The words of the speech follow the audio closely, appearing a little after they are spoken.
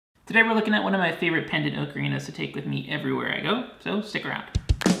Today we're looking at one of my favorite pendant ocarinas to take with me everywhere I go, so stick around.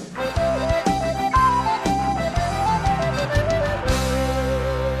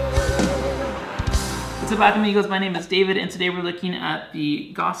 What's up, amigos? My name is David, and today we're looking at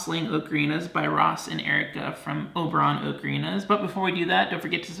the Gosling ocarinas by Ross and Erica from Oberon Ocarinas. But before we do that, don't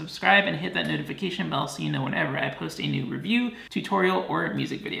forget to subscribe and hit that notification bell so you know whenever I post a new review, tutorial, or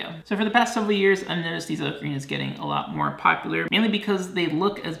music video. So for the past several years, I've noticed these ocarinas getting a lot more popular, mainly because they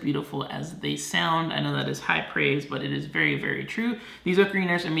look as beautiful as they sound. I know that is high praise, but it is very, very true. These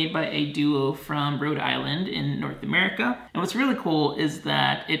ocarinas are made by a duo from Rhode Island in North America. And what's really cool is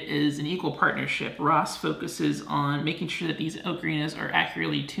that it is an equal partnership. Ross focuses on making sure that these ocarinas are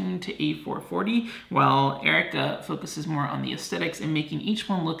accurately tuned to A440, while Erica focuses more on the aesthetics and making each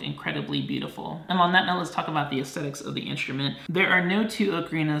one look incredibly beautiful. And on that note, let's talk about the aesthetics of the instrument. There are no two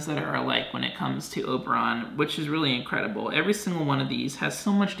ocarinas that are alike when it comes to Oberon, which is really incredible. Every single one of these has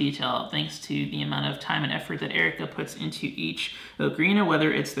so much detail thanks to the amount of time and effort that Erica puts into each ocarina,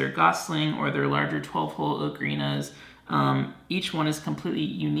 whether it's their Gosling or their larger 12-hole ocarinas. Each one is completely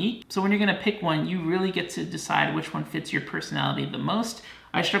unique. So when you're gonna pick one, you really get to decide which one fits your personality the most.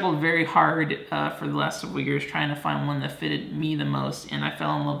 I struggled very hard for the last several years trying to find one that fitted me the most, and I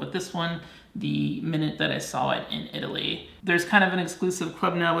fell in love with this one the minute that I saw it in Italy. There's kind of an exclusive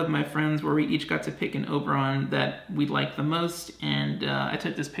club now with my friends where we each got to pick an Oberon that we liked the most, and I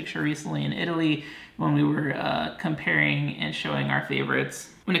took this picture recently in Italy when we were comparing and showing our favorites.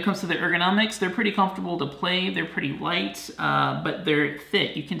 When it comes to the ergonomics, they're pretty comfortable to play, they're pretty light, but they're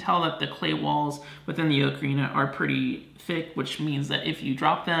thick. You can tell that the clay walls within the ocarina are pretty thick, which means that if you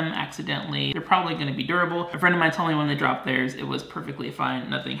drop them accidentally, they're probably going to be durable. A friend of mine told me when they dropped theirs, it was perfectly fine,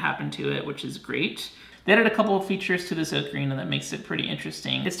 nothing happened to it, which is great. They added a couple of features to this ocarina that makes it pretty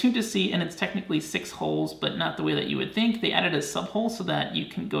interesting. It's tuned to C and it's technically 6 holes, but not the way that you would think. They added a sub-hole so that you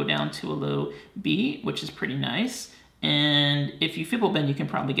can go down to a low B, which is pretty nice. And if you fiddle bend, you can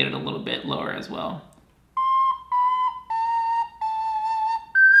probably get it a little bit lower as well.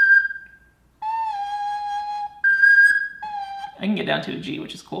 I can get down to a G,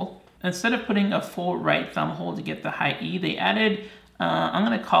 which is cool. Instead of putting a full right thumb hole to get the high E, they added, I'm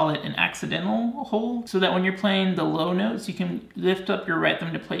gonna call it an accidental hole, so that when you're playing the low notes, you can lift up your right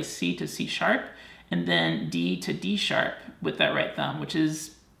thumb to play C to C sharp, and then D to D sharp with that right thumb, which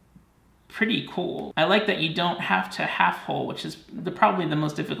is pretty cool. I like that you don't have to half hole, which is probably the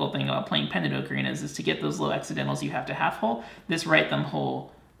most difficult thing about playing pendant ocarinas, is to get those low accidentals you have to half hole. This right thumb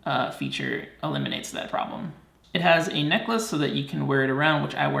hole feature eliminates that problem. It has a necklace so that you can wear it around,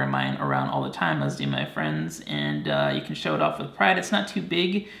 which I wear mine around all the time, as do my friends, and you can show it off with pride. It's not too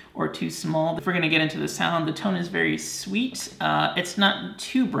big or too small. If we're gonna get into the sound, the tone is very sweet. It's not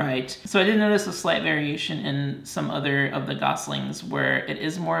too bright. So I did notice a slight variation in some other of the Goslings where it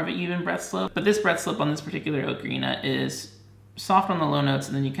is more of an even breath slope, but this breath slope on this particular ocarina is soft on the low notes,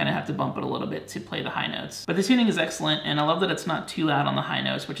 and then you kind of have to bump it a little bit to play the high notes. But the tuning is excellent, and I love that it's not too loud on the high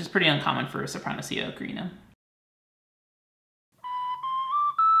notes, which is pretty uncommon for a soprano C ocarina.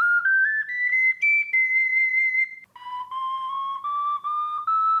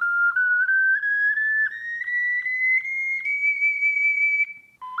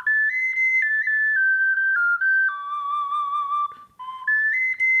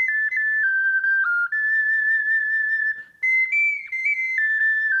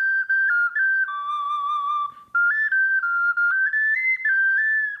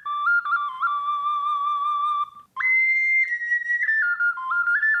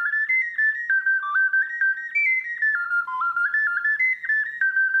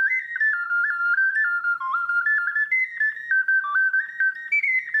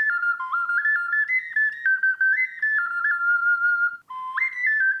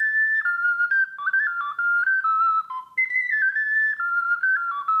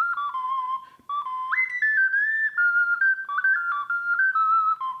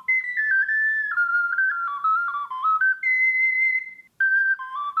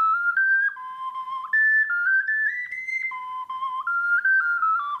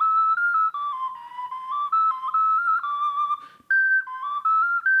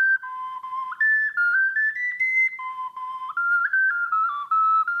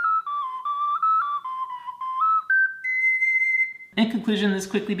 In conclusion, this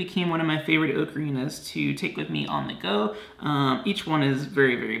quickly became one of my favorite ocarinas to take with me on the go. Each one is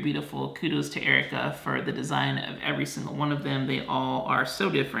very, very beautiful. Kudos to Erica for the design of every single one of them. They all are so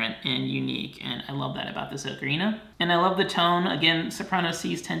different and unique, and I love that about this ocarina. And I love the tone. Again, soprano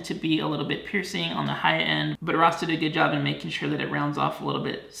Cs tend to be a little bit piercing on the high end, but Ross did a good job in making sure that it rounds off a little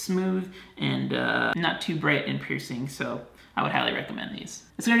bit smooth and not too bright and piercing. So I would highly recommend these.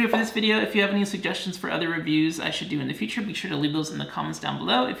 That's going to do it for this video. If you have any suggestions for other reviews I should do in the future, be sure to leave those in the comments down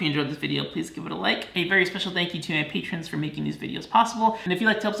below. If you enjoyed this video, please give it a like. A very special thank you to my patrons for making these videos possible. And if you'd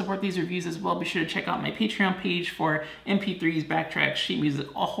like to help support these reviews as well, be sure to check out my Patreon page for MP3s, backtracks, sheet music,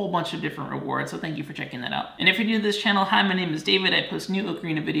 a whole bunch of different rewards. So thank you for checking that out. And if you're new to this channel, hi, my name is David. I post new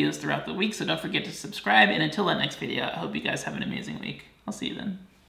Ocarina videos throughout the week, so don't forget to subscribe. And until that next video, I hope you guys have an amazing week. I'll see you then.